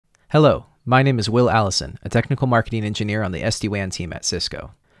Hello, my name is Will Allison, a technical marketing engineer on the SD-WAN team at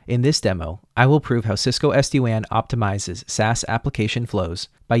Cisco. In this demo, I will prove how Cisco SD-WAN optimizes SaaS application flows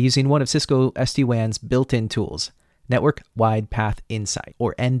by using one of Cisco SD-WAN's built-in tools, Network Wide Path Insight,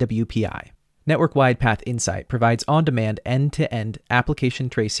 or NWPI. Network Wide Path Insight provides on-demand end-to-end application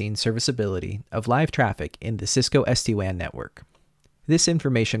tracing serviceability of live traffic in the Cisco SD-WAN network. This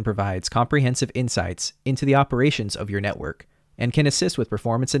information provides comprehensive insights into the operations of your network and can assist with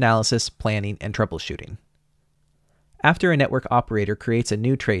performance analysis, planning, and troubleshooting. After a network operator creates a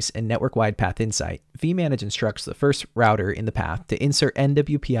new trace in Network Wide Path Insight, vManage instructs the first router in the path to insert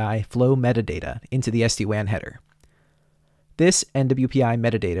NWPI flow metadata into the SD-WAN header. This NWPI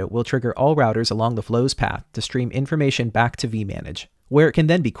metadata will trigger all routers along the flow's path to stream information back to vManage, where it can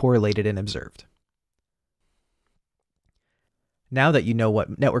then be correlated and observed. Now that you know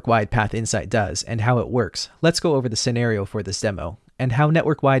what Network Wide Path Insight does and how it works, let's go over the scenario for this demo and how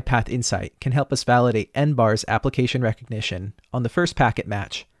Network Wide Path Insight can help us validate NBAR's application recognition on the first packet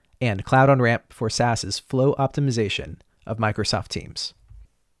match and Cloud onRamp for SaaS's flow optimization of Microsoft Teams.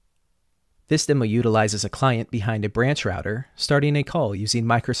 This demo utilizes a client behind a branch router starting a call using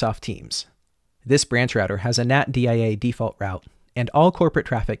Microsoft Teams. This branch router has a NAT DIA default route, and all corporate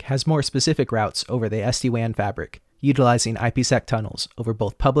traffic has more specific routes over the SD-WAN fabric, utilizing IPsec tunnels over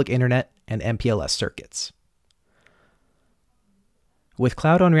both public internet and MPLS circuits. With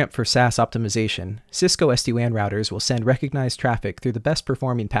Cloud onRamp for SaaS optimization, Cisco SD-WAN routers will send recognized traffic through the best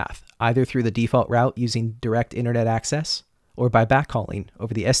performing path, either through the default route using direct internet access, or by backhauling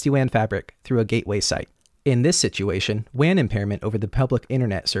over the SD-WAN fabric through a gateway site. In this situation, WAN impairment over the public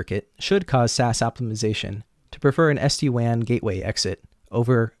internet circuit should cause SaaS optimization to prefer an SD-WAN gateway exit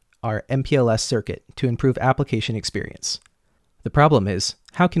over our MPLS circuit to improve application experience. The problem is,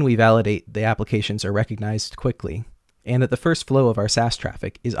 how can we validate the applications are recognized quickly and that the first flow of our SaaS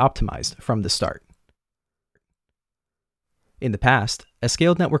traffic is optimized from the start? In the past, a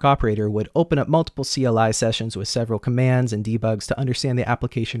scaled network operator would open up multiple CLI sessions with several commands and debugs to understand the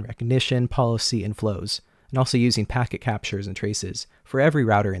application recognition, policy, and flows, and also using packet captures and traces for every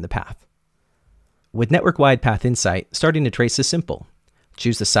router in the path. With Network Wide Path Insight, starting to trace is simple.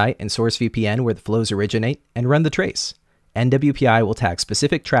 Choose the site and source VPN where the flows originate and run the trace. NWPI will tag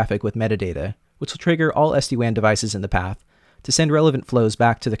specific traffic with metadata, which will trigger all SD-WAN devices in the path to send relevant flows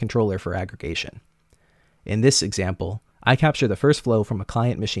back to the controller for aggregation. In this example, I capture the first flow from a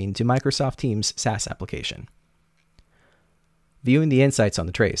client machine to Microsoft Teams SaaS application. Viewing the insights on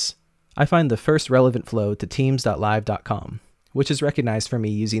the trace, I find the first relevant flow to teams.live.com, which is recognized for me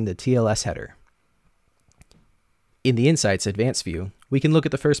using the TLS header. In the Insights Advanced view, we can look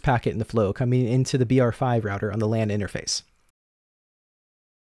at the first packet in the flow coming into the BR5 router on the LAN interface.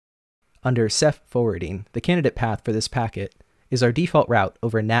 Under Ceph forwarding, the candidate path for this packet is our default route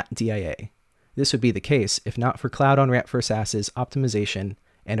over NAT DIA. This would be the case if not for Cloud onRamp for SaaS's optimization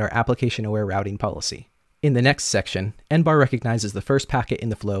and our application-aware routing policy. In the next section, NBAR recognizes the first packet in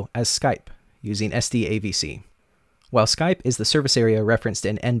the flow as Skype using SDAVC. While Skype is the service area referenced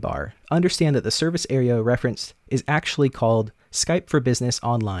in NBAR, understand that the service area referenced is actually called Skype for Business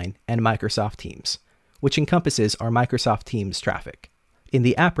Online and Microsoft Teams, which encompasses our Microsoft Teams traffic. In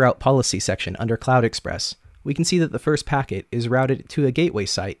the App Route Policy section under Cloud Express, we can see that the first packet is routed to a gateway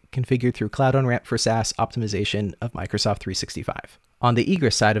site configured through Cloud onRamp for SaaS optimization of Microsoft 365. On the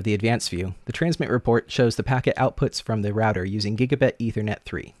egress side of the advanced view, the transmit report shows the packet outputs from the router using Gigabit Ethernet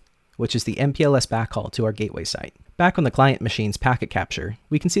 3, which is the MPLS backhaul to our gateway site. Back on the client machine's packet capture,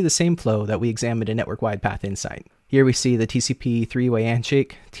 we can see the same flow that we examined in Network Wide Path Insight. Here we see the TCP three-way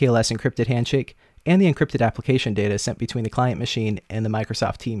handshake, TLS encrypted handshake, and the encrypted application data sent between the client machine and the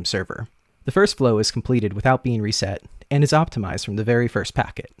Microsoft Teams server. The first flow is completed without being reset and is optimized from the very first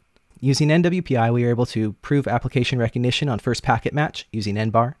packet. Using NWPI, we are able to prove application recognition on first packet match using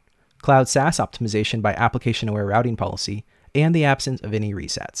NBAR, Cloud SaaS optimization by application-aware routing policy, and the absence of any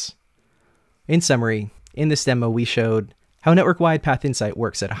resets. In summary, in this demo, we showed how Network Wide Path Insight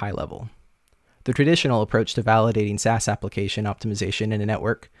works at a high level. The traditional approach to validating SaaS application optimization in a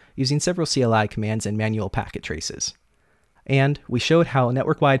network using several CLI commands and manual packet traces. And we showed how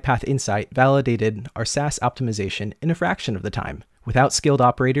Network Wide Path Insight validated our SaaS optimization in a fraction of the time without skilled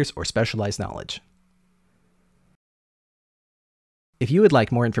operators or specialized knowledge. If you would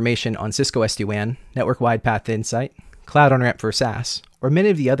like more information on Cisco SD-WAN, Network Wide Path Insight, Cloud onRamp for SaaS, or many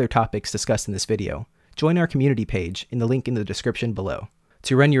of the other topics discussed in this video, join our community page in the link in the description below.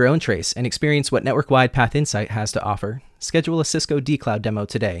 To run your own trace and experience what Network Wide Path Insight has to offer, schedule a Cisco D-Cloud demo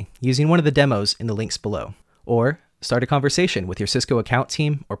today using one of the demos in the links below. Or start a conversation with your Cisco account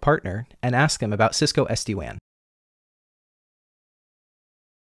team or partner and ask them about Cisco SD-WAN.